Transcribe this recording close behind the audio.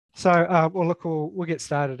Well, look, we'll get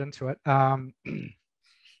started into it.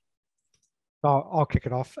 I'll kick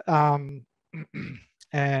it off.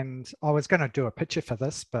 And I was going to do a picture for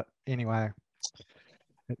this, but anyway,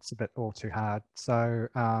 it's a bit all too hard. So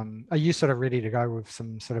are you sort of ready to go with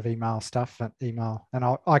some sort of email stuff and email? And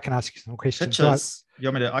I can ask you some questions. Pictures. You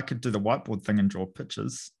want me to? I could do the whiteboard thing and draw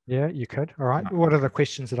pictures. Yeah, you could. All right. No, What are the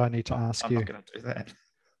questions that I need to ask you? I'm not going to do that.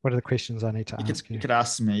 What are the questions I need to ask you? You could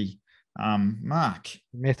ask me, Mark.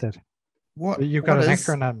 Method. What you've got an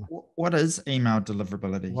acronym. What is email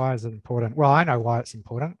deliverability? Why is it important? Well, I know why it's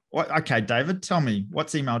important. Okay, David, tell me,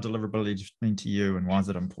 what's email deliverability mean to you, and why is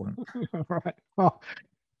it important? Right.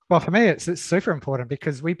 Well, for me, it's super important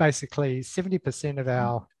because we basically 70% of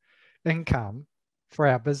our income for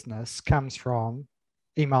our business comes from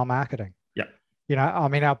email marketing. Yeah. You know, I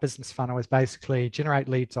mean, our business funnel is basically generate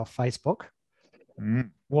leads off Facebook,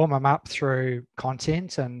 warm them up through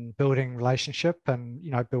content and building relationship, and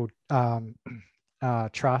build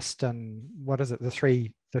trust, and what is it? The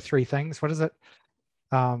three things. What is it?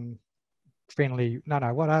 Friendly.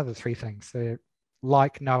 No. What are the three things? They're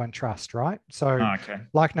like, know, and trust, right? So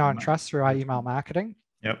like, know, and trust through our email marketing.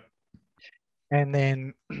 Yep. And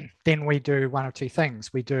then we do one of two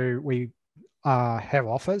things. We have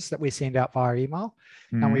offers that we send out via email,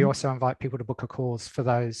 and we also invite people to book a course for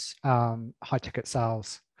those high ticket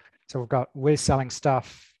sales. So we're selling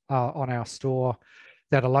stuff on our store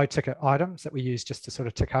that are low ticket items that we use just to sort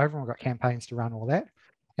of tick over, and we've got campaigns to run all that.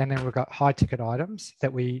 And then we've got high ticket items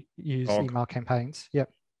that we use email campaigns.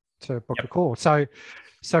 Yep. To book a call. So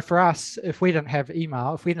for us, if we didn't have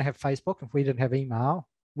email, if we didn't have Facebook, if we didn't have email,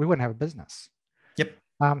 we wouldn't have a business. Yep.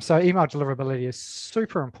 So email deliverability is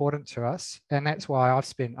super important to us, and that's why I've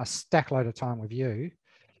spent a stack load of time with you,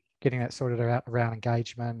 getting that sorted out around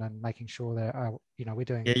engagement and making sure that we're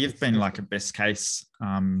doing. Yeah, you've been like a best case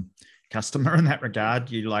customer in that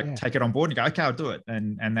regard. You take it on board and you go, okay, I'll do it,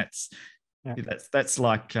 and that's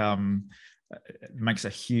like it makes a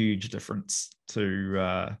huge difference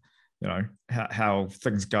to how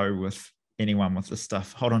things go with anyone with this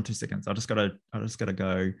stuff. Hold on 2 seconds. I just gotta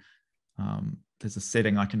go. There's a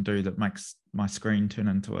setting I can do that makes my screen turn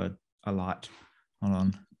into a light. Hold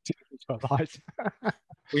on. A light.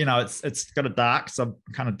 Well, it's got a dark, so I'm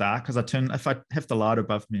kind of dark because if I have the light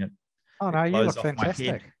above me, you look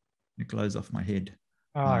fantastic. It glows off my head.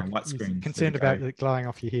 White screen. Concerned about it glowing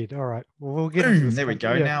off your head. All right. Well, we'll get into this. There we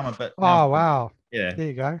go. Yeah. Now I'm a bit. Oh, wow. Yeah. There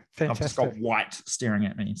you go. Fantastic. I've just got white staring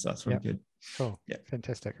at me, so that's really good. Cool. Yeah.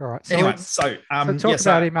 Fantastic. All right. So anyway, so talk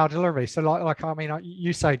about email delivery. So like I mean,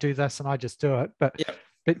 you say do this, and I just do it. But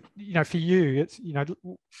for you, it's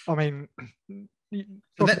I mean.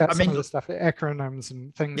 Some of the stuff, acronyms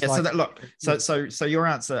and things. Yeah. So your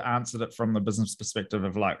answered it from the business perspective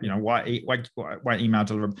of why email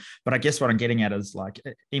deliverability. But I guess what I'm getting at is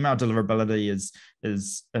email deliverability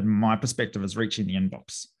is in my perspective is reaching the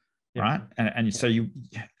inbox. Yeah. Right. And so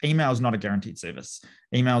email is not a guaranteed service.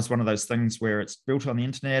 Email is one of those things where it's built on the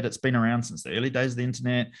internet. It's been around since the early days of the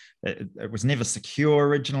internet. It was never secure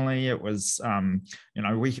originally. It was, I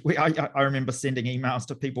remember sending emails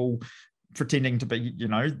to people pretending to be,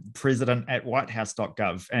 president at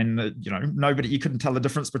whitehouse.gov. And, you couldn't tell the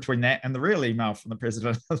difference between that and the real email from the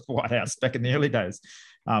president of the White House back in the early days,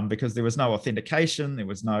 because there was no authentication. There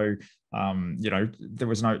was no, there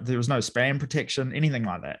was no spam protection, anything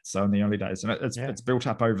like that. So in the early days, and it's built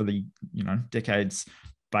up over the, decades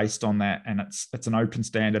based on that. And it's an open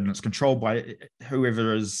standard, and it's controlled by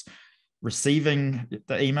whoever is receiving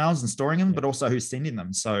the emails and storing them, but also who's sending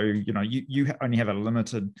them. So, you only have a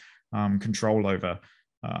limited control over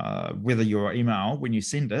whether your email, when you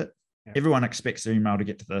send it, everyone expects their email to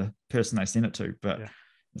get to the person they send it to, but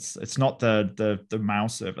it's not the mail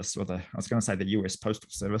service, or I was going to say the US Postal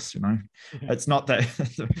Service. It's not that.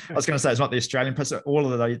 I was going to say it's not the Australian Post. All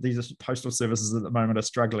of these postal services at the moment are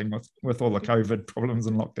struggling with all the COVID problems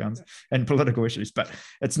and lockdowns and political issues, but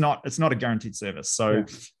it's not a guaranteed service. So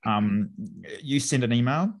you send an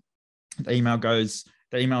email, the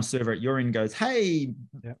email server at your end goes, hey,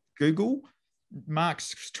 Google,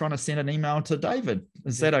 Mark's trying to send an email to David.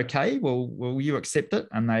 Is that okay? Will you accept it?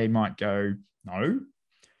 And they might go, no.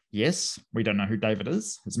 Yes, we don't know who David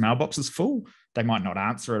is. His mailbox is full. They might not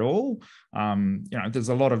answer at all. There's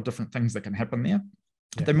a lot of different things that can happen there.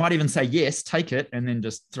 Yeah. They might even say, yes, take it, and then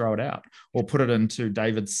just throw it out, or put it into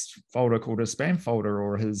David's folder called his spam folder,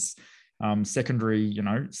 or his secondary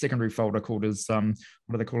folder called his, what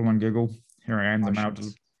do they call them on Google? Here I am,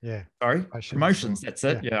 Promotions. Promotions. That's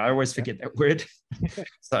it. Yeah, I always forget that word.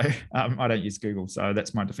 So I don't use Google, so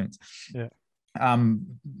that's my defense. Yeah.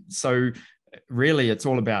 So really, it's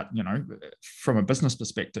all about, from a business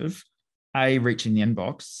perspective, A, reaching the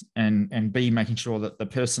inbox, and B, making sure that the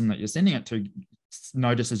person that you're sending it to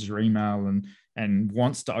notices your email and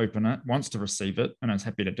wants to open it, wants to receive it, and is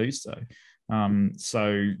happy to do so.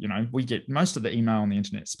 So, we get most of the email on the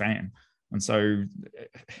internet spam. And so,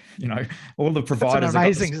 all the providers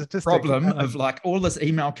have got this problem of like all this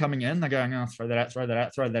email coming in. They're going, oh, throw that out, throw that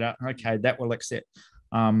out, throw that out. Okay, that will accept.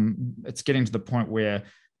 It's getting to the point where,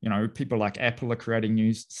 people like Apple are creating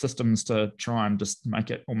new systems to try and just make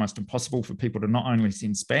it almost impossible for people to not only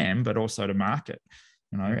send spam, but also to market,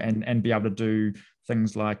 and be able to do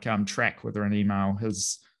things like track whether an email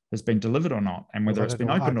has been delivered or not, and whether it's been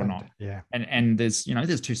opened or not. Yeah. And there's,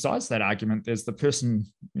 there's two sides to that argument. There's the person,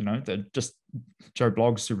 that just Joe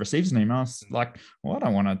Blogs who receives an email, like, well, I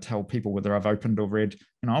don't want to tell people whether I've opened or read.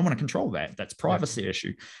 I want to control that. That's privacy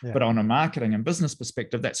issue. Yeah. But on a marketing and business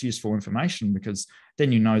perspective, that's useful information, because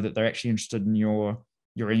then you know that they're actually interested in your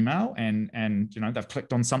email, and they've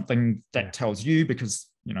clicked on something that tells you, because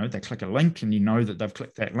they click a link and that they've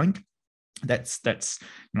clicked that link. That's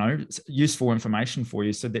useful information for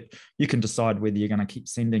you, so that you can decide whether you're going to keep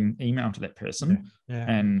sending email to that person.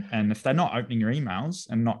 And if they're not opening your emails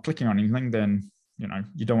and not clicking on anything, then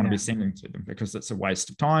you don't want to be sending to them, because it's a waste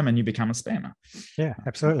of time and you become a spammer. Yeah,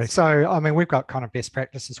 absolutely. So we've got kind of best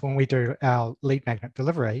practices when we do our lead magnet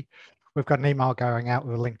delivery. We've got an email going out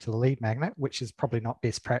with a link to the lead magnet, which is probably not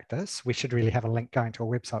best practice. We should really have a link going to a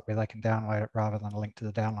website where they can download it rather than a link to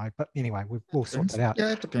the download. But anyway, we'll sort that out.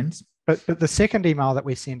 Yeah, it depends. But the second email that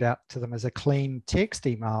we send out to them is a clean text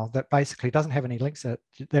email that basically doesn't have any links in it,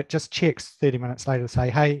 that just checks 30 minutes later to say,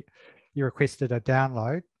 hey, you requested a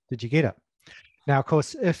download. Did you get it? Now, of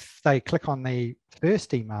course, if they click on the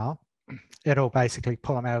first email, it'll basically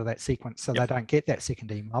pull them out of that sequence, so they don't get that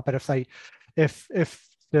second email. But if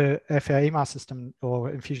our email system or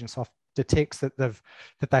Infusionsoft detects that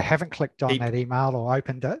they haven't clicked on that email or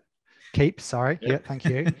opened it, thank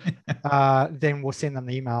you. Then we'll send them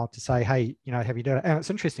the email to say, hey, have you done it? And it's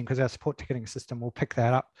interesting because our support ticketing system will pick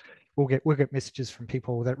that up. We'll get messages from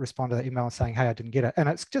people that respond to that email saying, hey, I didn't get it. And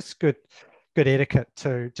it's just good etiquette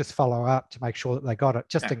to just follow up to make sure that they got it,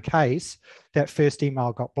 just in case that first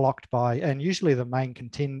email got blocked by, and usually the main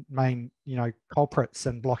culprits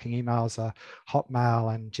in blocking emails are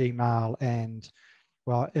Hotmail and Gmail, and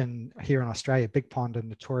here in Australia, BigPond are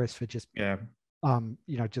notorious for just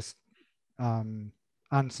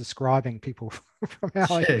unsubscribing people from our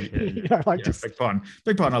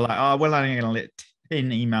BigPond are like, oh, we're only going to let 10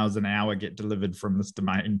 emails an hour get delivered from this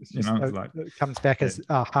domain. It comes back as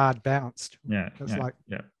hard bounced. Sorry.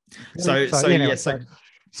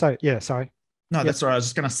 No, that's right. I was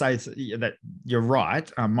just going to say that you're right.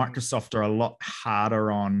 Microsoft are a lot harder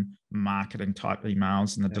on marketing type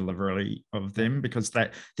emails and the delivery of them, because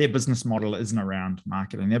their business model isn't around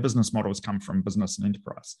marketing. Their business models come from business and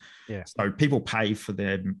enterprise. Yeah. So people pay for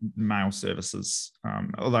their mail services,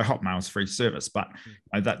 although Hotmail is free service, but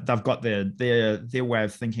that they've got their way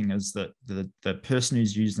of thinking is that the person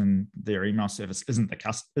who's using their email service isn't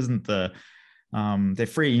their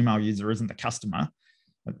free email user isn't the customer.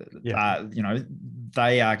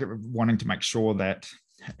 They are wanting to make sure that.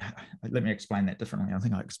 Let me explain that differently. I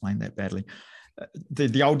think I explained that badly.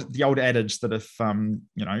 The old adage that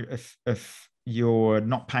if you're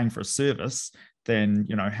not paying for a service, then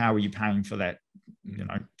how are you paying for that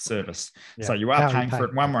service? So you are paying for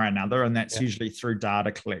it one way or another, and that's usually through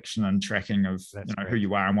data collection and tracking of who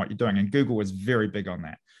you are and what you're doing. And Google is very big on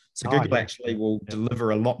that. So Google actually will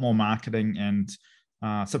deliver a lot more marketing, and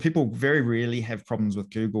so people very rarely have problems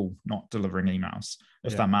with Google not delivering emails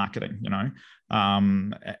if they're marketing,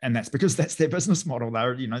 and that's because that's their business model.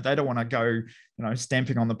 They don't want to go,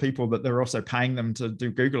 stamping on the people that they're also paying them to do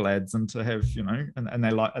Google ads and to have, and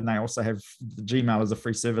they also have the Gmail as a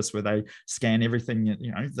free service where they scan everything,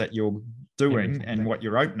 that you're doing and what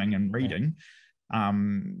you're opening and reading.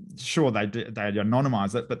 Sure, they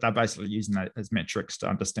anonymize it, but they're basically using that as metrics to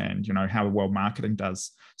understand, how well marketing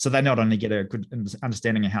does. So they not only get a good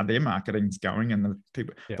understanding of how their marketing's going and the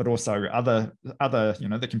people, but also other,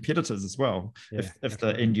 the competitors as well. If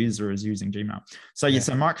the end user is using Gmail. So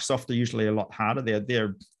so Microsoft are usually a lot harder.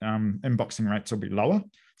 Their inboxing rates will be lower.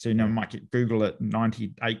 So, you might get Google at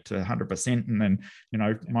 98 to 100%, and then,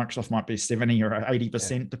 Microsoft might be 70 or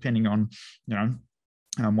 80%, depending on,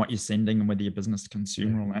 what you're sending and whether your business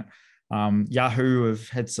consumer or all that. Yahoo have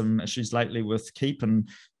had some issues lately with Keep and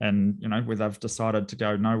where they've decided to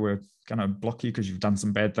go, no, we're going to block you because you've done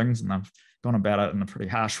some bad things, and they've gone about it in a pretty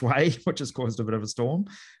harsh way, which has caused a bit of a storm.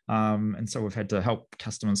 And so we've had to help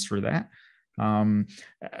customers through that.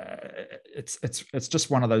 It's just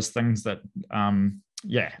one of those things that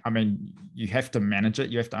Yeah, I mean, you have to manage it.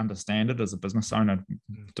 You have to understand it as a business owner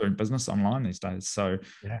doing business online these days. So,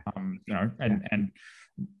 and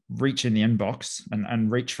reach in the inbox,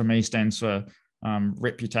 and reach for me stands for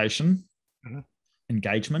reputation,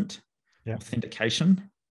 engagement, authentication,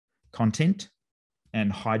 content, and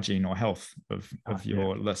hygiene or health of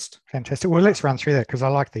your list. Fantastic. Well, let's run through that, because I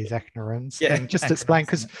like these acronyms, and just explain,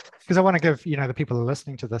 because I want to give the people who are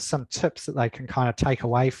listening to this some tips that they can kind of take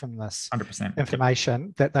away from this 100%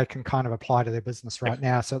 information that they can kind of apply to their business right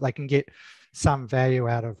now, so they can get some value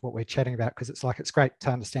out of what we're chatting about. Because it's great to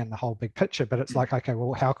understand the whole big picture, but it's okay,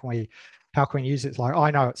 well, how can we use it? It's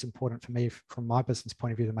I know it's important for me from my business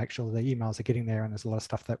point of view to make sure the emails are getting there, and there's a lot of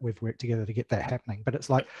stuff that we've worked together to get that happening. But it's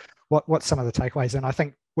what's some of the takeaways? And I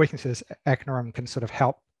think working through this acronym can sort of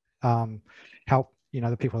help the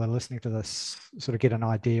people that are listening to this sort of get an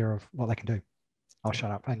idea of what they can do. I'll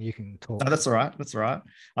shut up and you can talk. No, that's all right. That's all right.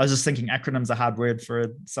 I was just thinking acronyms are a hard word for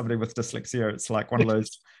somebody with dyslexia. It's like one of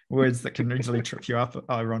those words that can easily trip you up,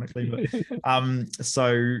 ironically. But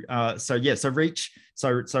so reach.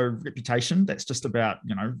 So reputation, that's just about,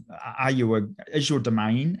 is your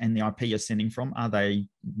domain and the IP you're sending from, are they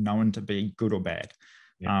known to be good or bad?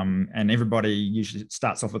 And everybody usually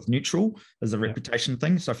starts off with neutral as a reputation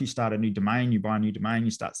thing. So if you start a new domain, you buy a new domain,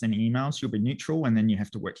 you start sending emails, you'll be neutral, and then you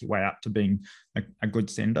have to work your way up to being a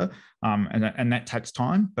good sender. And that takes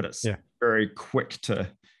time, but it's very quick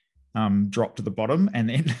to drop to the bottom, and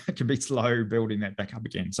then it can be slow building that back up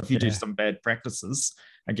again. So if you do some bad practices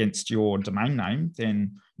against your domain name,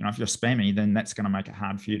 then if you're spammy, then that's going to make it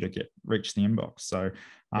hard for you to reach the inbox. So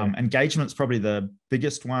engagement's probably the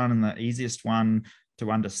biggest one and the easiest one to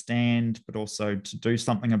understand, but also to do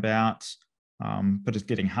something about. But it's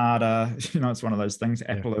getting harder. It's one of those things.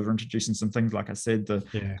 Apple are introducing some things, like I said, to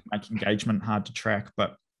make engagement hard to track.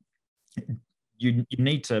 But you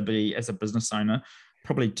need to be, as a business owner,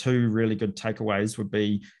 probably two really good takeaways would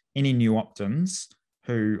be any new opt-ins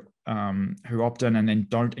who opt in and then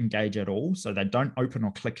don't engage at all. So they don't open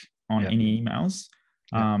or click on any emails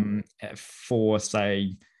for,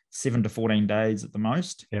 say, 7 to 14 days at the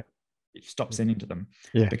most. Stop sending to them,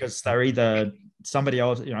 because they're either somebody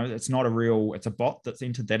else, it's not it's a bot that's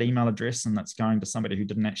entered that email address and that's going to somebody who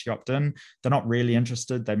didn't actually opt in. They're not really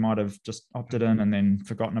interested. They might have just opted in and then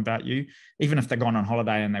forgotten about you. Even if they're gone on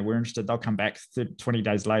holiday and they were interested, they'll come back 20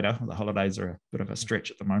 days later. The holidays are a bit of a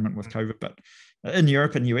stretch at the moment with COVID, but in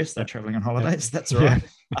Europe and US, they're traveling on holidays. That's all right.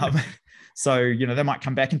 So, they might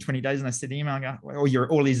come back in 20 days and they send an email and go, well,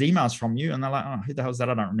 all these emails from you. And they're like, oh, who the hell is that?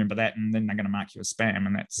 I don't remember that. And then they're going to mark you as spam,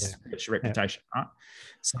 and that's your reputation, right?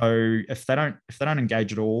 So if they don't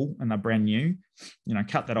engage at all and they're brand new,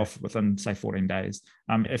 cut that off within, say, 14 days.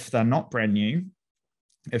 If they're not brand new,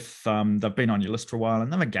 if they've been on your list for a while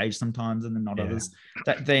and they've engaged sometimes and then not others,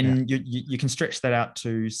 then you can stretch that out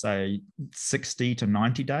to, say, 60 to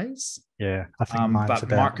 90 days. I think mine's but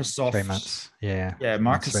about Microsoft, 3 months.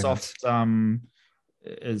 Microsoft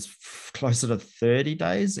is closer to 30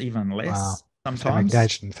 days, even less. Sometimes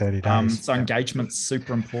engaged in 30 days. So engagement's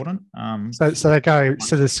super important. So they go.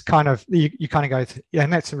 So there's kind of you kind of go,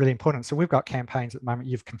 and that's really important. So we've got campaigns at the moment.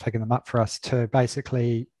 You've configured them up for us to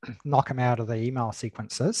basically knock them out of the email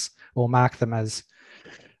sequences or mark them as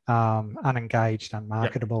unengaged,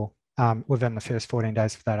 unmarketable within the first 14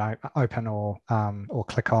 days if they don't open or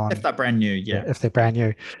click on. If they're brand new, if they're brand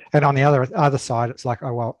new. And on the other side, it's like,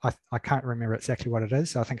 oh well, I can't remember exactly what it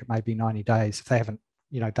is. So I think it may be 90 days. If they haven't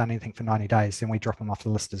done anything for 90 days, then we drop them off the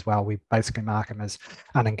list as well. We basically mark them as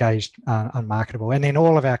unengaged, unmarketable. And then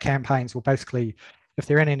all of our campaigns will basically, if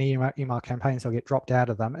they're in any email campaigns, they'll get dropped out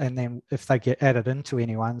of them. And then if they get added into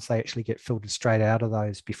any ones, they actually get filtered straight out of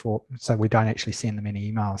those before, so we don't actually send them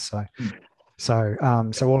any emails.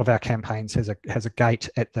 So all of our campaigns has a gate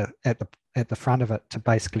at the front of it to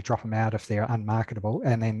basically drop them out if they're unmarketable,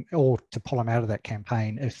 and then or to pull them out of that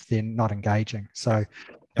campaign if they're not engaging. So.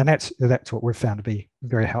 And that's what we've found to be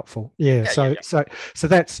very helpful. So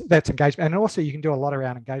that's engagement. And also you can do a lot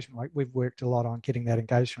around engagement. Like we've worked a lot on getting that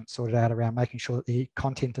engagement sorted out around making sure that the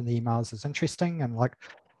content in the emails is interesting, and like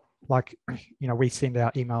we send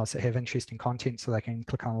out emails that have interesting content so they can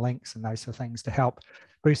click on links and those sort of things to help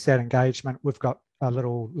boost that engagement. We've got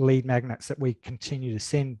little lead magnets that we continue to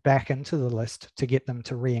send back into the list to get them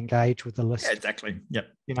to re-engage with the list. Yeah, exactly. Yep.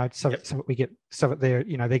 So we get that they're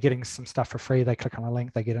they're getting some stuff for free. They click on a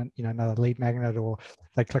link, they get another lead magnet, or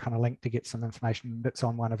they click on a link to get some information that's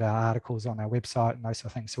on one of our articles on our website and those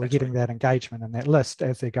sort of things. So we're getting that engagement in that list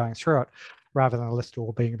as they're going through it, rather than a list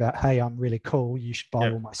all being about, hey, I'm really cool, you should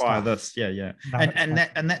buy all my stuff. Buy this,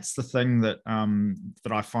 and that's the thing that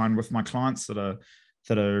that I find with my clients that are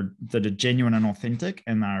that are genuine and authentic,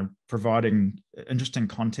 and are providing interesting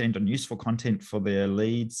content and useful content for their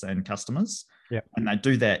leads and customers. Yeah. And they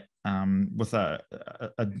do that with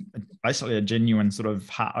basically a genuine sort of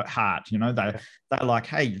heart. They're like,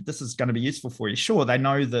 hey, this is going to be useful for you. Sure, they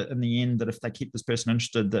know that in the end, that if they keep this person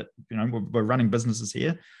interested, that we're running businesses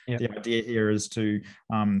here. Yeah. The idea here is to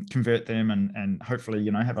convert them and hopefully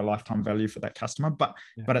have a lifetime value for that customer. But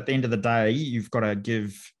at the end of the day, you've got to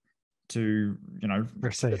give to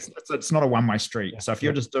it's not a one-way street. So if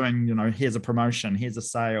you're just doing here's a promotion, here's a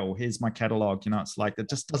sale, here's my catalog, it's like it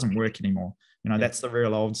just doesn't work anymore. That's the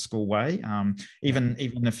real old school way. Even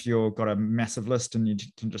if you've got a massive list and you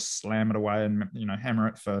can just slam it away and hammer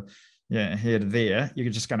it for here to there,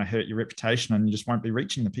 you're just going to hurt your reputation, and you just won't be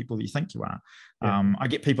reaching the people that you think you are. I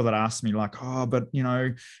get people that ask me like, oh, but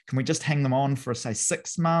can we just hang them on for say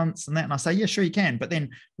 6 months and that? And I say, yeah, sure you can. But then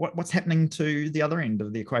what's happening to the other end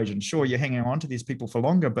of the equation? Sure, you're hanging on to these people for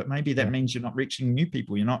longer, but maybe that means you're not reaching new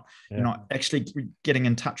people. You're not actually getting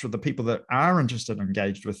in touch with the people that are interested and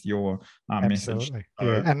engaged with your message. So,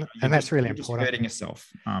 and that's really important. Just hurting yourself.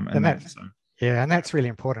 And that's really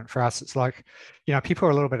important for us. It's like, people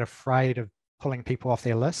are a little bit afraid of pulling people off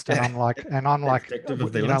their list. And I'm like, I want to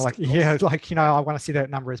see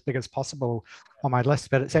that number as big as possible on my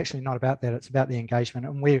list, but it's actually not about that. It's about the engagement.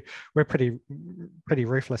 And we're pretty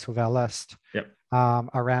ruthless with our list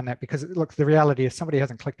around that, because look, the reality is somebody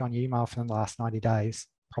hasn't clicked on your email for the last 90 days,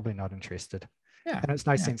 probably not interested. And it's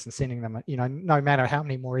no sense in sending them, no matter how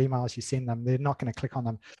many more emails you send them, they're not going to click on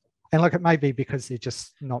them. And look, it may be because they're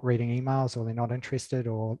just not reading emails, or they're not interested,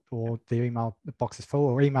 or their email box is full,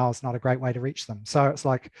 or email is not a great way to reach them. So it's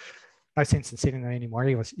like no sense in sending them anymore.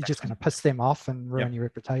 You're just going to piss them off and ruin your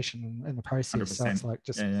reputation in the process. 100%. So it's like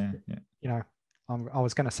just, I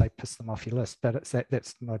was going to say piss them off your list, but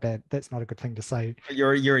that's not a good thing to say. You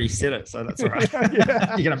already said it, so that's all right. You're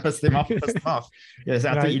going to piss them off. Yes,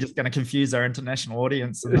 I think you're just going to confuse our international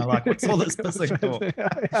audience, and they're like, "What's all this pissing for?"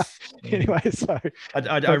 Anyway, so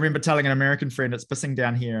I remember telling an American friend it's pissing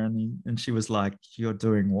down here, and she was like, "You're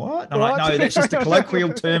doing what?" And I'm like, "No, that's just a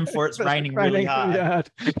colloquial term for it's raining really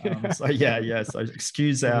hard." So So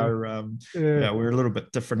excuse our we're a little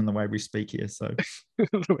bit different in the way we speak here, so a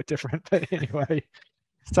little bit different, but anyway.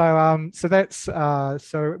 So that's so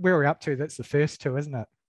where we're up to. That's the first two, isn't it?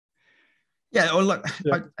 Yeah. Well, look,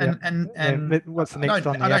 and what's the next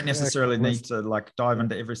I don't necessarily need to like dive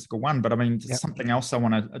into every single one, but I mean, something else I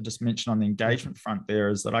want to just mention on the engagement front there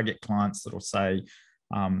is that I get clients that will say,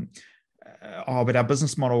 but our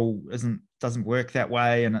business model doesn't work that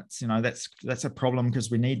way, and it's that's a problem because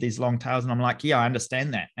we need these long tails. And I'm like, I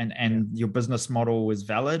understand that, and your business model is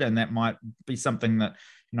valid, and that might be something that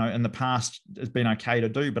in the past has been okay to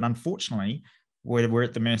do, but unfortunately we're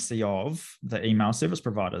at the mercy of the email service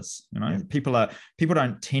providers. People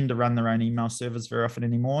don't tend to run their own email servers very often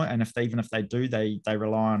anymore, and even if they do, they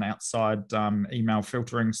rely on outside email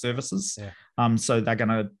filtering services. So they're going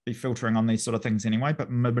to be filtering on these sort of things anyway. But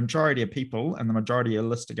the majority of people and the majority of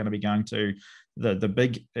lists are going to be going to the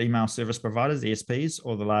big email service providers, ESPs,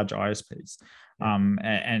 or the large ISPs,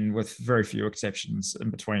 and with very few exceptions in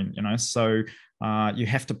between. So you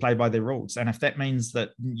have to play by their rules. And if that means that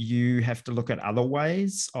you have to look at other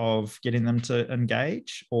ways of getting them to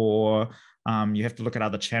engage, or you have to look at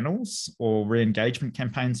other channels or re-engagement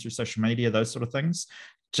campaigns through social media, those sort of things,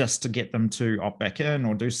 just to get them to opt back in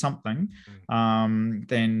or do something,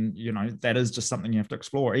 then that is just something you have to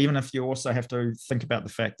explore. Even if you also have to think about the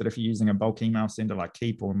fact that if you're using a bulk email sender like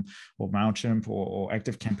Keep or MailChimp or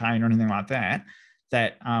ActiveCampaign or anything like that,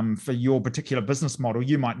 for your particular business model,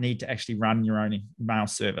 you might need to actually run your own email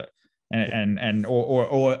server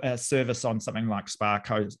or a service on something like Spark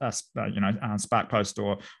Post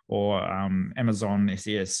or Amazon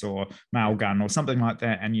SES or Mailgun or something like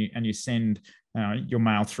that, and you send your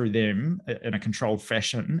mail through them in a controlled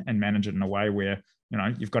fashion and manage it in a way where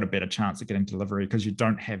you've got a better chance of getting delivery because you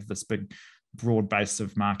don't have this big broad base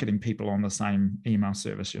of marketing people on the same email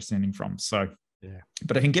service you're sending from. So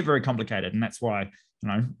but it can get very complicated, and that's why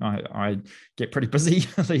I get pretty busy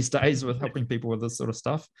these days with helping people with this sort of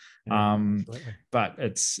stuff. But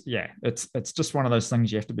it's just one of those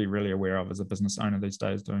things you have to be really aware of as a business owner these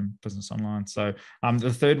days doing business online. So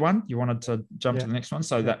the third one, you wanted to jump to the next one.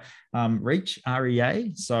 So that reach,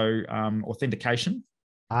 REA, so authentication.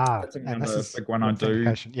 That's another big one I do.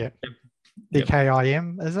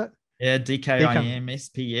 DKIM, is it? Yeah, DKIM,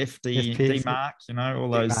 SPF, DMARC, all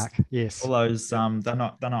those. DMARC, yes. All those. They're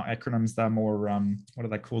not acronyms. They're more. What do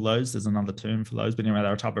they call those? There's another term for those, but anyway,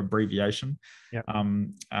 they're a type of abbreviation.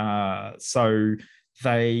 So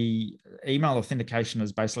email authentication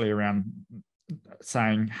is basically around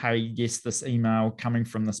saying, hey, yes, this email coming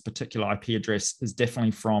from this particular IP address is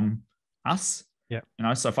definitely from us. Yeah.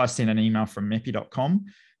 So if I send an email from meppy.com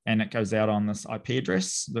and it goes out on this IP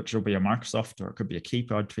address, which will be a Microsoft, or it could be a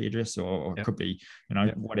Keep IP address, or it could be,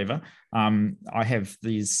 whatever. I have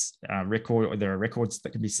these there are records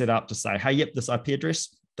that can be set up to say, hey, yep, this IP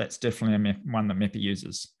address, that's definitely one that Meppy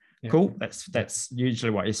uses. Yep. Cool. That's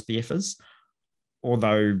usually what SPF is.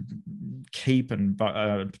 Although Keep and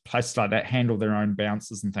places like that handle their own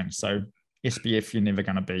bounces and things. So SPF, you're never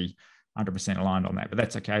going to be 100% aligned on that, but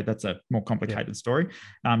that's okay. That's a more complicated story.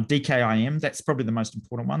 DKIM, that's probably the most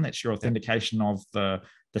important one. That's your authentication of the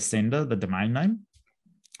sender, the domain name.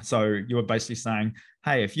 So you are basically saying,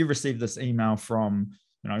 hey, if you receive this email from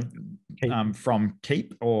from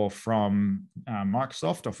Keep or from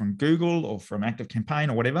Microsoft or from Google or from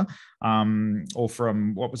ActiveCampaign or whatever, or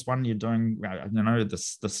from what was one you're doing,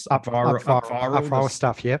 this up viral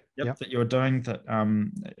stuff, that you're doing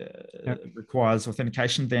that requires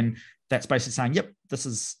authentication, then that's basically saying, yep,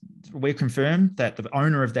 we're confirmed that the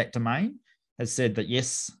owner of that domain has said that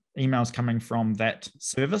yes, emails coming from that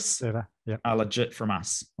service are legit from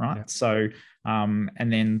us, right? Yep. So,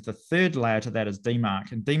 and then the third layer to that is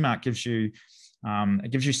DMARC, and DMARC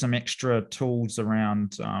gives you some extra tools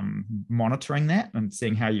around monitoring that and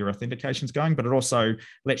seeing how your authentication is going, but it also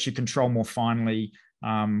lets you control more finely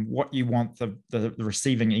what you want the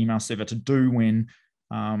receiving email server to do when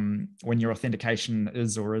your authentication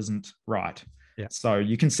is or isn't right. Yeah. So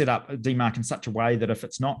you can set up a DMARC in such a way that if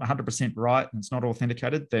it's not 100% right and it's not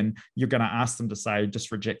authenticated, then you're going to ask them to say, just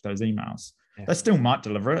reject those emails. Yeah. They still might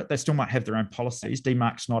deliver it. They still might have their own policies.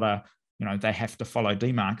 DMARC's not they have to follow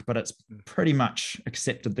DMARC, but it's pretty much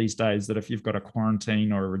accepted these days that if you've got a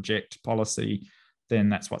quarantine or a reject policy, then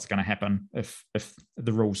that's what's going to happen if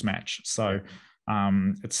the rules match. So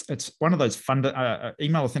it's one of those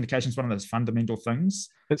email authentication is one of those fundamental things.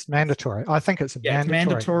 It's mandatory. I think it's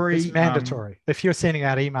mandatory. It's mandatory. If you're sending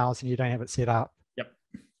out emails and you don't have it set up. Yep.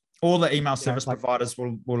 All the email service providers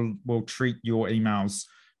will treat your emails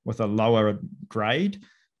with a lower grade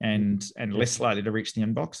and less likely to reach the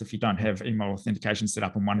inbox if you don't have email authentication set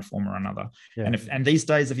up in one form or another. Yeah. And these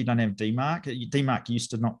days, if you don't have DMARC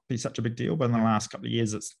used to not be such a big deal, but in the last couple of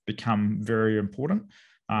years, it's become very important.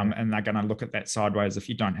 And they're going to look at that sideways if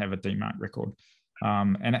you don't have a DMARC record.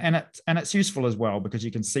 And it's useful as well because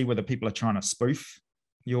you can see whether people are trying to spoof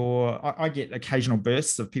I get occasional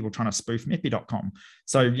bursts of people trying to spoof meppy.com.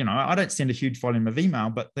 So, I don't send a huge volume of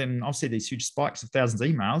email, but then I'll see these huge spikes of thousands of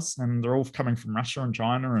emails and they're all coming from Russia and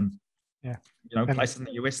China and, places in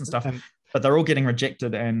the US and stuff, but they're all getting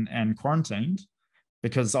rejected and quarantined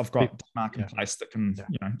because I've got DMARC in place that can,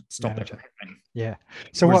 stop that from happening. Yeah.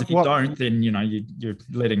 So if you don't, then, you're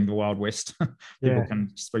letting the Wild West. People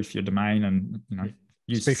can spoof your domain and,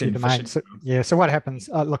 use spoof your domain. So what happens,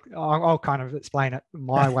 look, I'll kind of explain it.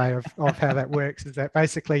 My way of how that works is that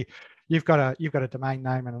basically you've got a domain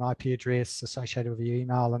name and an IP address associated with your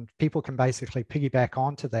email, and people can basically piggyback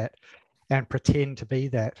onto that and pretend to be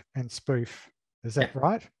that and spoof. Is that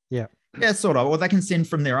right? Yeah. Yeah, sort of. Or they can send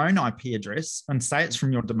from their own IP address and say it's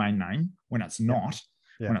from your domain name when it's not,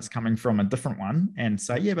 when it's coming from a different one, and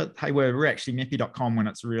say, but hey, we're actually meppy.com when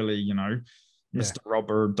it's really,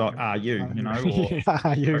 mrrobber.ru, or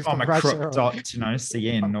I'm a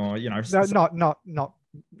crook.cn, or, not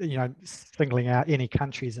singling out any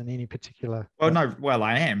countries in any particular. Well,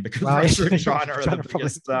 I am, because Russia and China are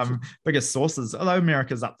the biggest sources, although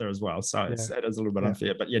America's up there as well. So it is a little bit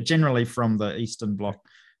unfair, but generally from the Eastern Bloc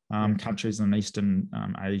countries in Eastern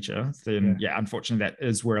Asia, then unfortunately that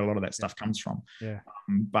is where a lot of that stuff comes from.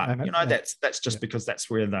 But that's just because that's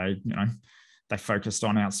where they focused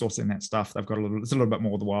on outsourcing that stuff. They've got it's a little bit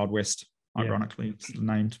more the Wild West, ironically it's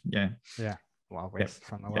named. Wild West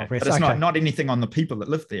from the Wild West. But it's not anything on the people that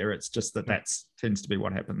live there. It's just that tends to be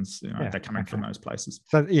what happens. They're coming from those places.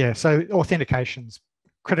 So authentication's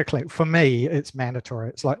critically, for me, it's mandatory.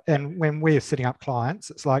 It's like, and when we're setting up clients,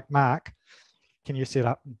 it's like, Mark, can you set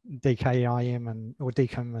up DKIM or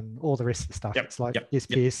DKIM and all the rest of the stuff? It's like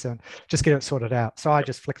SPS and just get it sorted out. So I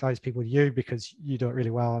just flick those people to you because you do it really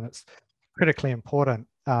well, and it's critically important.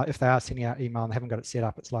 If they are sending out email and they haven't got it set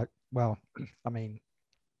up, it's like, well, I mean,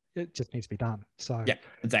 it just needs to be done. So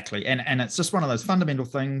exactly. And it's just one of those fundamental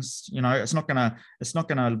things. It's not gonna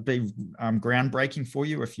be groundbreaking for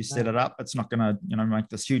you if you set it up. It's not gonna make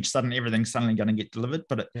this huge everything's suddenly going to get delivered,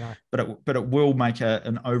 but it will make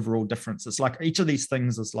an overall difference. It's like each of these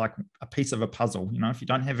things is like a piece of a puzzle. If you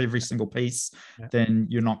don't have every single piece, then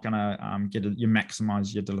you're not going to you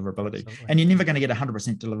maximize your deliverability. Absolutely. And you're never going to get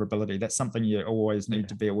 100% deliverability. That's something you always need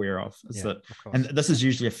to be aware of. And this is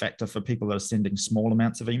usually a factor for people that are sending small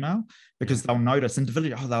amounts of email. email, because they'll notice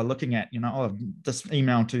individually, oh, they're looking at, oh, this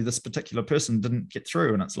email to this particular person didn't get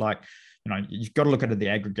through. And it's like, you've got to look at the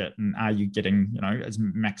aggregate, and are you getting, as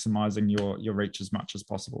maximizing your reach as much as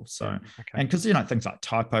possible. So, and because, things like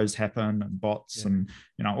typos happen and bots and,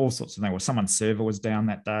 all sorts of things, or someone's server was down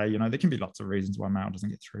that day, there can be lots of reasons why mail doesn't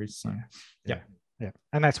get through. So, yeah.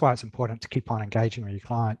 And that's why it's important to keep on engaging with your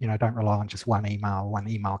client. Don't rely on just one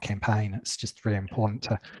email campaign. It's just really important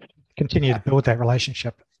to continue to build that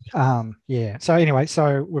relationship. So anyway,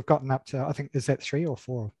 so we've gotten up to, I think, is that 3 or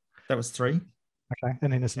 4? That was 3. Okay,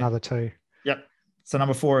 and then there's another 2. Yep. So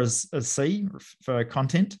number 4 is C for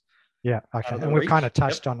content. Yeah. Okay. And we've kind of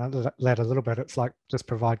touched on that a little bit. It's like just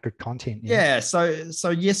provide good content. Yeah. So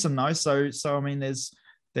yes and no. So I mean, there's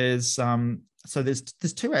 2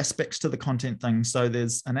 aspects to the content thing. So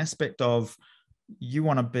there's an aspect of you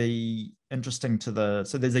want to be interesting to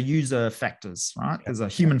so there's a user factors, right? There's a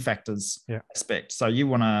human factors aspect. So you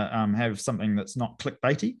want to have something that's not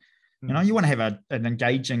clickbaity. You want to have an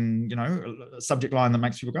engaging, subject line that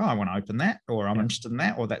makes people go, I want to open that, or I'm interested in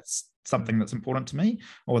that, or that's something that's important to me,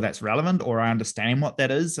 or that's relevant, or I understand what that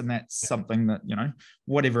is. And that's something that,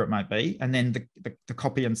 whatever it might be. And then the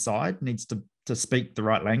copy inside needs to speak the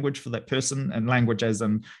right language for that person, and language as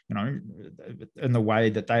in, in the way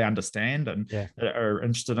that they understand and are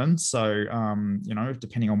interested in. So,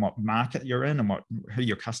 depending on what market you're in and who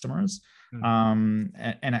your customer is. And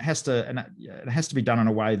it has to be done in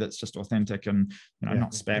a way that's just authentic and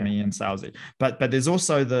not spammy and salesy. But there's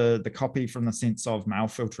also the copy from the sense of mail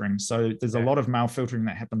filtering. So there's a lot of mail filtering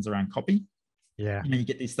that happens around copy. Yeah, you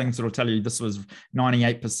get these things that will tell you this was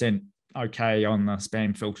 98% okay on the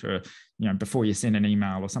spam filter, before you send an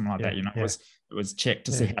email or something like that. It was checked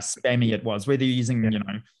to see how spammy it was, whether you're using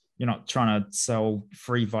you're not trying to sell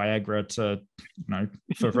free Viagra to,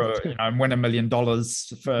 for win $1 million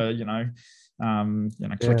for,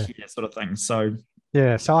 click here sort of thing. So,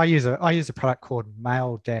 so I use a product called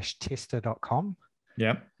mail-tester.com.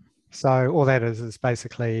 Yeah. So all that is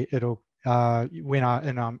basically it'll, when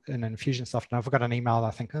I'm in Infusionsoft and I've got an email,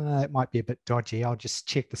 I think, it might be a bit dodgy. I'll just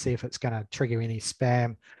check to see if it's going to trigger any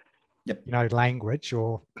spam, language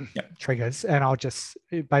or triggers. And I'll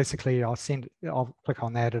click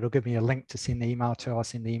on that. It'll give me a link to send the email to. I'll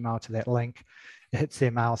send the email to that link. It hits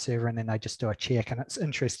their mail server, and then they just do a check. And it's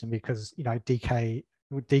interesting because, DKIM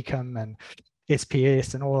and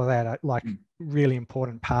SPS and all of that are like really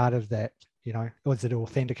important part of that. Was it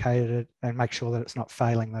authenticated, and make sure that it's not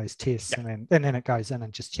failing those tests. And then it goes in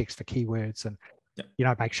and just checks for keywords and,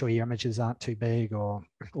 make sure your images aren't too big or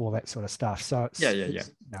all that sort of stuff. So it's,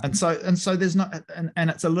 And so there's not, and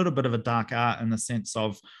it's a little bit of a dark art in the sense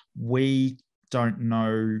of we don't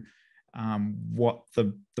know what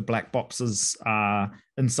the black boxes are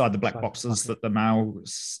inside the black boxes that the mail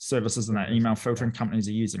services and the email filtering companies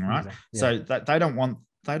are using, right? So that they don't want.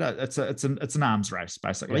 It's an arms race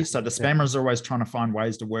basically. So the spammers are always trying to find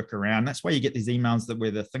ways to work around. That's why you get these emails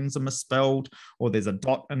where the things are misspelled, or there's a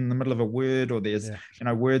dot in the middle of a word, or there's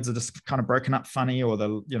words are just kind of broken up funny, or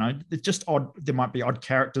it's just odd. There might be odd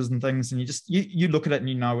characters and things, and you look at it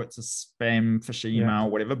and it's a spam fishy email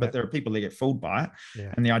or whatever. But there are people that get fooled by it,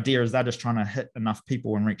 and the idea is they're just trying to hit enough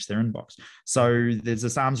people and reach their inbox. So there's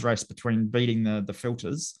this arms race between beating the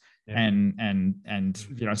filters. And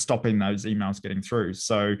stopping those emails getting through.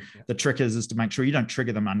 So the trick is to make sure you don't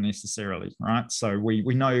trigger them unnecessarily, right? So we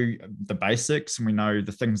know the basics, and we know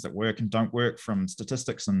the things that work and don't work from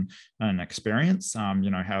statistics and experience. How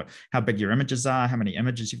big your images are, how many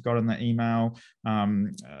images you've got in the email, how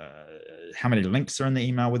many links are in the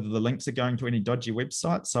email, whether the links are going to any dodgy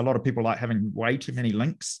websites. So a lot of people like having way too many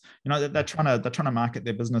links. They're trying to market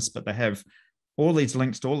their business, but they have all these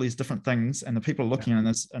links to all these different things, and the people are looking at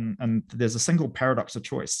this, and there's a single paradox of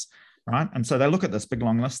choice, right? And so they look at this big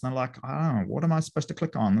long list, and they're like, oh, what am I supposed to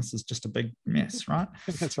click on? This is just a big mess, right?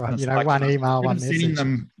 That's right. One email, one message.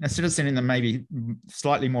 Instead of sending them maybe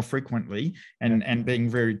slightly more frequently and being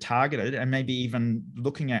very targeted, and maybe even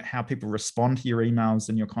looking at how people respond to your emails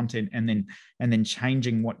and your content, and then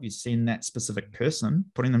changing what you send that specific person,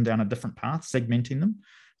 putting them down a different path, segmenting them.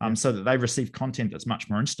 So that they receive content that's much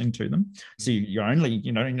more interesting to them. So you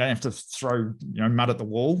don't have to throw mud at the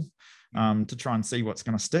wall to try and see what's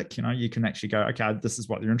going to stick. You can actually go, okay, this is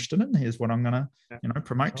what you're interested in. Here's what I'm going to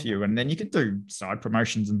promote to you, and then you can do side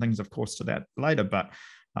promotions and things, of course, to that later. But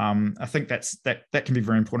I think that can be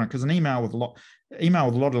very important, because an email with a lot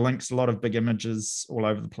of links, a lot of big images all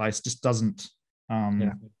over the place, just doesn't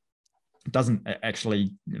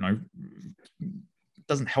actually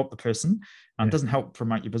doesn't help the person, doesn't help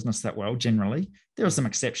promote your business that well generally. There are some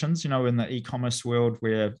exceptions, in the e-commerce world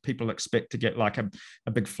where people expect to get like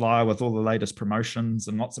a big flyer with all the latest promotions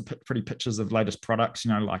and lots of pretty pictures of latest products,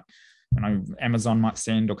 like Amazon might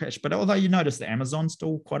send or cash. But although you notice that Amazon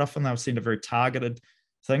still quite often they'll send a very targeted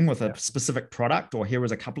thing with a specific product, or here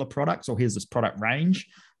is a couple of products, or here's this product range.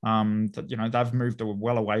 That they've moved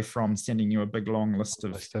well away from sending you a big long list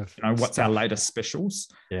of what's our latest specials.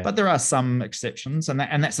 But there are some exceptions, and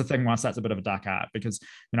that's the thing. Whilst that's a bit of a dark art, because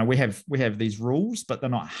we have these rules, but they're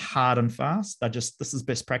not hard and fast. They're just, this is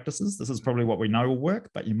best practices. This is probably what we know will work,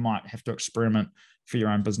 but you might have to experiment for your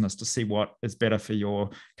own business to see what is better for your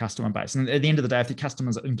customer base. And at the end of the day, if your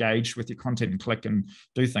customers are engaged with your content and click and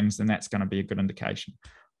do things, then that's going to be a good indication.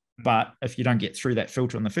 But if you don't get through that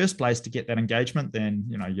filter in the first place to get that engagement, then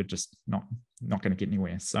you're just not going to get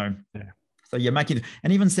anywhere. So you're making,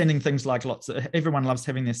 and even sending things like everyone loves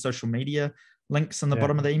having their social media links in the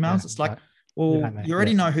bottom of the emails. It's like, well, you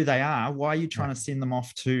already know who they are. Why are you trying to send them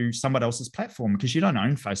off to somebody else's platform? Because you don't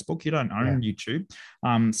own Facebook, you don't own YouTube.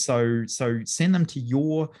 So send them to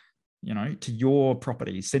your to your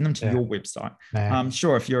property, send them to your website.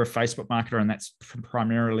 Sure, if you're a Facebook marketer and that's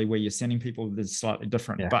primarily where you're sending people, it's slightly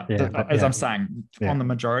different. But as I'm saying, on the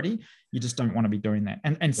majority, you just don't want to be doing that.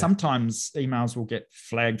 And sometimes emails will get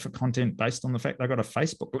flagged for content based on the fact they've got a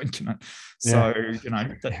Facebook link in it. So,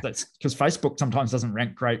 that's because Facebook sometimes doesn't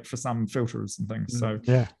rank great for some filters and things. So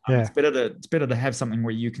it's better to have something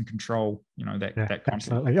where you can control, that content.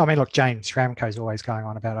 Absolutely. I mean, look, James Schramko's always going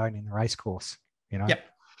on about owning the race course,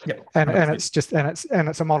 Yep. And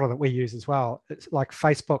it's a model that we use as well. It's like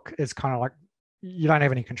Facebook is kind of like, you don't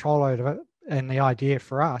have any control over it. And the idea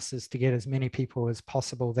for us is to get as many people as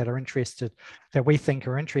possible that are interested, that we think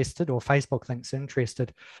are interested, or Facebook thinks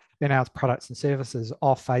interested in our products and services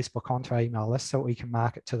off Facebook onto our email list so we can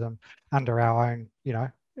market to them under our own,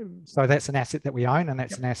 so that's an asset that we own, and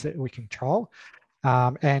that's an asset we control.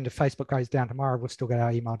 And if Facebook goes down tomorrow, we'll still get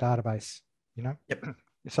our email database,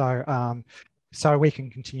 So we can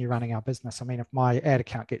continue running our business. I mean, if my ad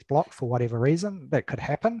account gets blocked for whatever reason, that could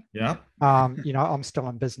happen. I'm still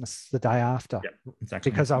in business the day after.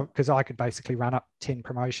 Exactly. Because I could basically run up 10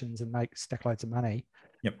 promotions and make stack loads of money.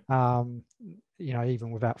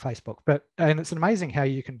 Even without Facebook. And it's amazing how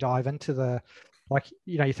you can dive into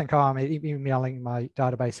you think, I'm emailing my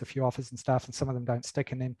database a few offers and stuff, and some of them don't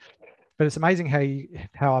stick, but it's amazing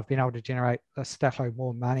how I've been able to generate a stack load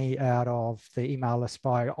more money out of the email list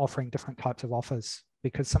by offering different types of offers,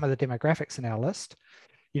 because some of the demographics in our list,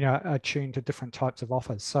 are tuned to different types of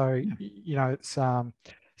offers. So, it's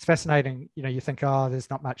fascinating. You think, there's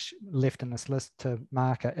not much left in this list to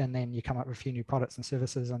market, and then you come up with a few new products and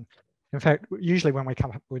services. And in fact, usually when we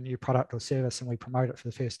come up with a new product or service and we promote it for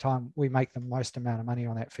the first time, we make the most amount of money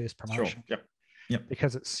on that first promotion. Sure. Yep.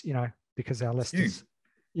 Because it's, because our list is.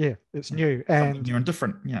 Yeah, it's new and new and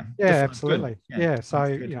different. Yeah, different absolutely. So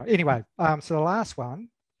anyway, so the last one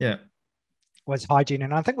was hygiene,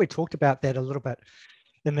 and I think we talked about that a little bit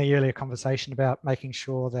in the earlier conversation about making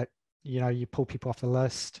sure that you pull people off the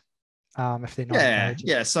list if they're not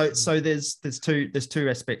engaged. So there's two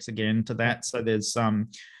aspects again to that. So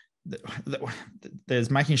there's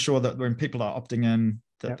making sure that when people are opting in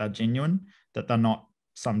that they're genuine, that they're not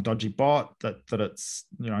some dodgy bot, that it's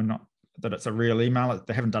not that it's a real email,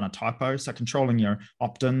 they haven't done a typo. So controlling your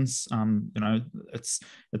opt-ins, it's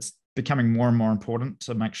becoming more and more important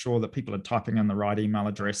to make sure that people are typing in the right email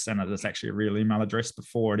address and it is actually a real email address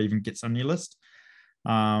before it even gets on your list.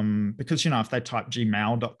 Because, if they type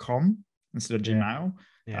gmail.com instead of Gmail,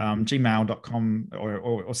 gmail.com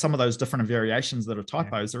or some of those different variations that are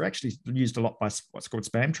typos are actually used a lot by what's called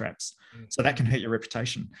spam traps. So that can hurt your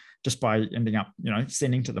reputation just by ending up,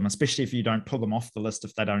 sending to them, especially if you don't pull them off the list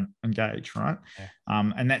if they don't engage, right?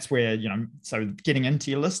 And that's where, so getting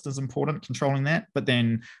into your list is important, controlling that. But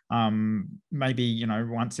then maybe,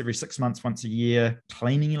 once every 6 months, once a year,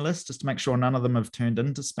 cleaning your list just to make sure none of them have turned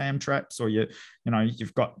into spam traps or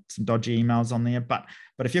you've got some dodgy emails on there. But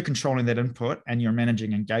if you're controlling that input and you're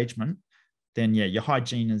managing engagement, then your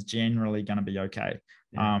hygiene is generally going to be okay.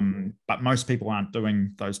 But most people aren't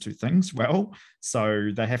doing those two things well. So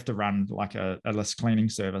they have to run like a list cleaning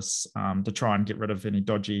service to try and get rid of any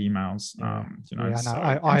dodgy emails.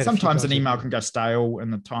 Sometimes an email can go stale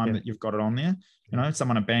in the time that you've got it on there.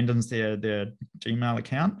 Someone abandons their Gmail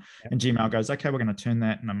account and Gmail goes, okay, we're going to turn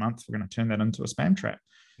that in a month. We're going to turn that into a spam trap.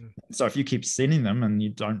 So if you keep sending them and you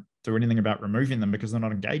don't do anything about removing them because they're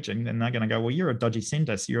not engaging, then they're going to go, well, you're a dodgy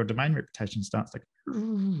sender, so your domain reputation starts like,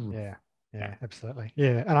 yeah, absolutely.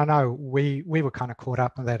 Yeah, and I know we were kind of caught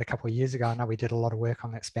up in that a couple of years ago. I know we did a lot of work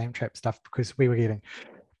on that spam trap stuff because we were getting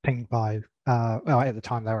pinged by well, at the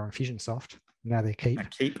time they were Infusionsoft. Now they're Keep.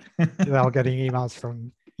 They were getting emails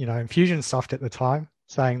from, Infusionsoft at the time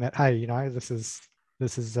saying that, hey, this is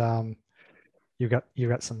you've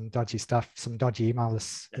got some dodgy stuff, some dodgy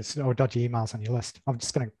emails or dodgy emails on your list. I'm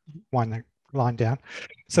just going to wind the line down.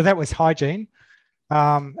 So that was hygiene.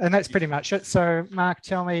 And that's pretty much it. So Mark,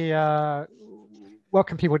 tell me, what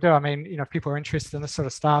can people do? I mean, if people are interested in this sort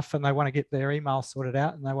of stuff and they want to get their email sorted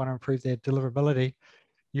out and they want to improve their deliverability,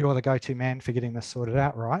 you're the go-to man for getting this sorted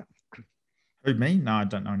out, right? Who, me? No, I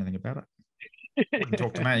don't know anything about it. Wouldn't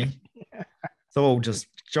talk to me. It's all just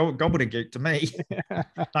gobbledygook to me.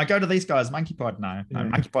 I go to these guys, MonkeyPod. No,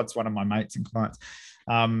 MonkeyPod's one of my mates and clients.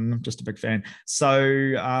 I'm just a big fan.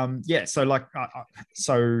 So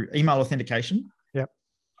so email authentication.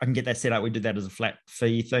 I can get that set up. We did that as a flat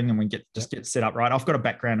fee thing, and we get set up right. I've got a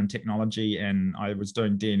background in technology, and I was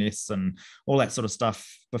doing DNS and all that sort of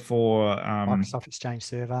stuff before. Microsoft Exchange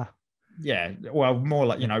Server. Yeah, well, more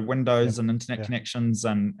like Windows and internet connections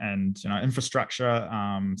and infrastructure.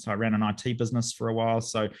 So I ran an IT business for a while.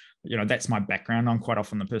 So that's my background. I'm quite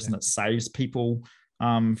often the person that saves people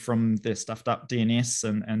from their stuffed up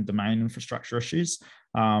DNS and domain infrastructure issues.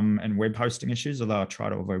 And web hosting issues, although I try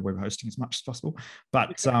to avoid web hosting as much as possible.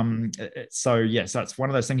 But so it's one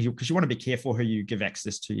of those things because you want to be careful who you give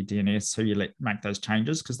access to your DNS, who you let make those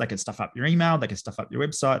changes, because they can stuff up your email, they can stuff up your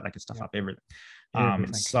website, they can stuff up everything.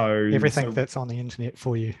 Everything that's on the internet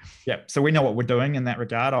for you. Yeah, so we know what we're doing in that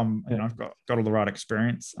regard. I've got all the right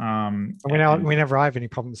experience. Whenever I have any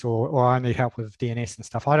problems or I need help with DNS and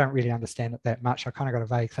stuff, I don't really understand it that much. I kind of got a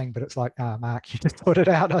vague thing, but it's like, Mark, you just put it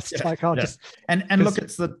out. I was like, just look,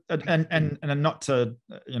 it's not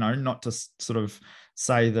to sort of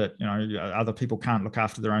say that other people can't look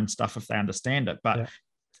after their own stuff if they understand it, but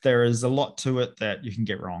there is a lot to it that you can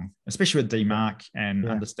get wrong, especially with DMARC and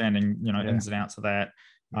understanding ins and outs of that.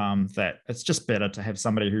 That it's just better to have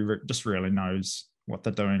somebody who just really knows what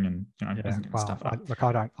they're doing and doesn't get stuff up. Look,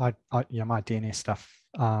 I my DNS stuff.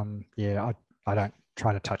 I don't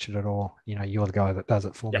try to touch it at all. You're the guy that does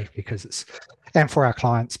it for me because it's, and for our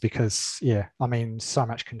clients, because I mean, so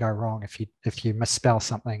much can go wrong if you misspell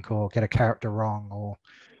something or get a character wrong, or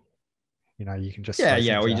you can just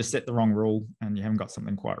or you just set the wrong rule and you haven't got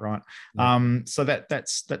something quite right. So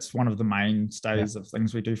that's one of the mainstays of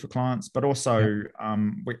things we do for clients, but also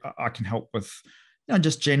I can help with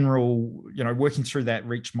just general, working through that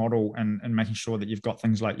reach model and making sure that you've got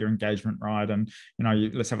things like your engagement right. And,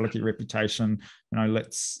 let's have a look at your reputation.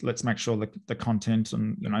 Let's make sure that the content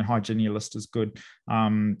and, hygiene of your list is good. I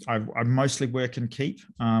mostly work in Keep,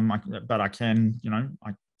 but I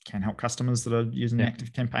can help customers that are using the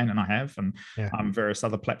Active Campaign, and I have, and various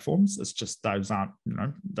other platforms. It's just those aren't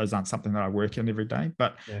something that I work in every day.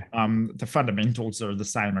 But the fundamentals are the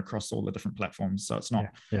same across all the different platforms. So it's not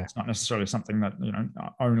necessarily something that I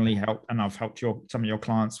only help. And I've helped some of your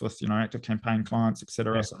clients with Active Campaign clients,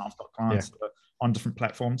 etc. So I've got clients that are on different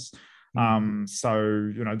platforms.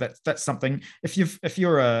 So that's something. If you've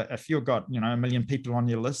got 1 million people on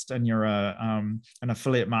your list and you're an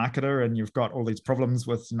affiliate marketer and you've got all these problems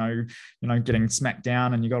with getting smacked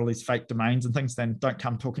down and you've got all these fake domains and things, then don't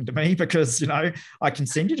come talking to me, because I can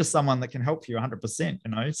send you to someone that can help you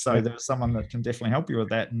 100%. So there's someone that can definitely help you with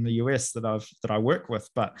that in the US that I work with,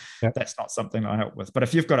 but that's not something I help with. But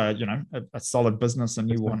if you've got a solid business and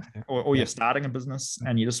you want, or you're starting a business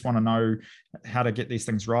and you just want to know how to get these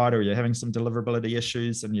things right, or you're having some deliverability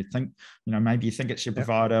issues and you think, maybe you think it's your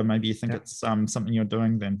provider, maybe you think it's something you're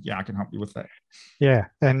doing, then I can help you with that. Yeah.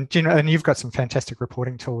 And, and you've got some fantastic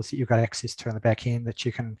reporting tools that you've got access to in the back end that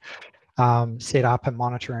you can set up and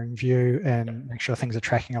monitor and view and make sure things are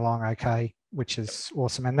tracking along okay, which is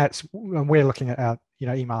awesome. And we're looking at our,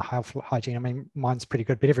 email health hygiene. I mean, mine's pretty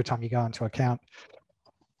good, but every time you go into account,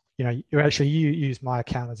 you use my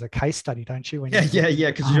account as a case study, don't you? Because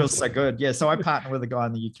you're so good. Yeah, so I partner with a guy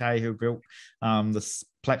in the UK who built this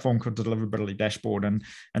platform called Deliverability Dashboard, and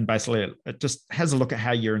basically it just has a look at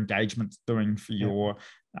how your engagement's doing for your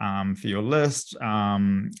list.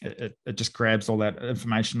 It just grabs all that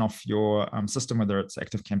information off your system, whether it's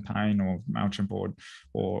Active Campaign or MailChimp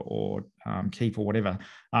or Keep or whatever,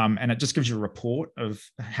 and it just gives you a report of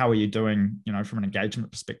how are you doing, from an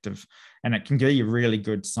engagement perspective, and it can give you a really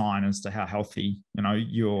good sign as to how healthy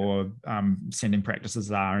your sending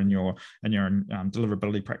practices are and your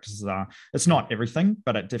deliverability practices are. It's not everything,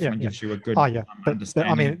 but it definitely gives you a good but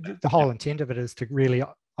I mean, the whole intent of it is to really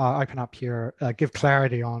open up your, give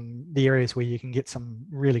clarity on the areas where you can get some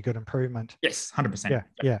really good improvement. Yes, 100%.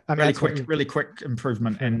 Yeah. I mean, really quick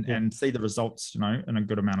improvement and see the results, in a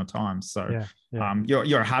good amount of time. So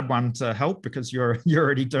you're a hard one to help because you're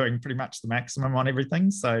already doing pretty much the maximum on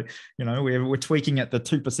everything. So, we're tweaking at the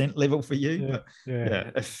 2% level for you. But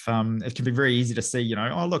if it can be very easy to see,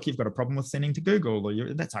 oh, look, you've got a problem with sending to Google,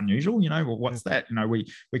 or that's unusual, well, what's that?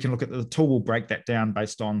 We can look at the tool will break that down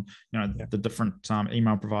based on, the different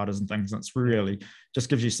email providers and things. And it's really just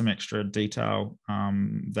gives you some extra detail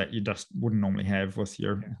that you just wouldn't normally have with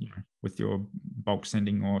your with your bulk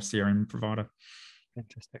sending or CRM provider.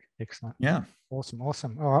 Fantastic. Excellent. Yeah. Awesome.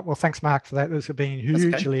 All right. Well, thanks, Mark, for that. This has been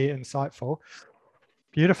hugely insightful.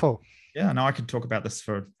 Beautiful. Yeah, no, I could talk about this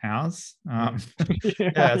for hours.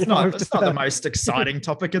 It's not the most exciting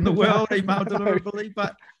topic in the world, email deliverability,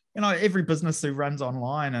 but every business who runs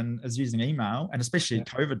online and is using email, and especially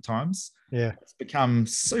COVID times, it's become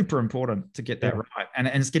super important to get that right, and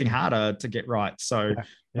it's getting harder to get right. So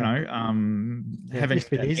having an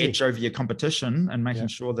edge over your competition and making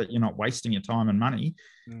sure that you're not wasting your time and money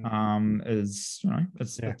is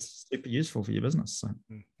it's super useful for your business. So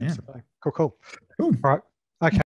Cool. All right. Okay.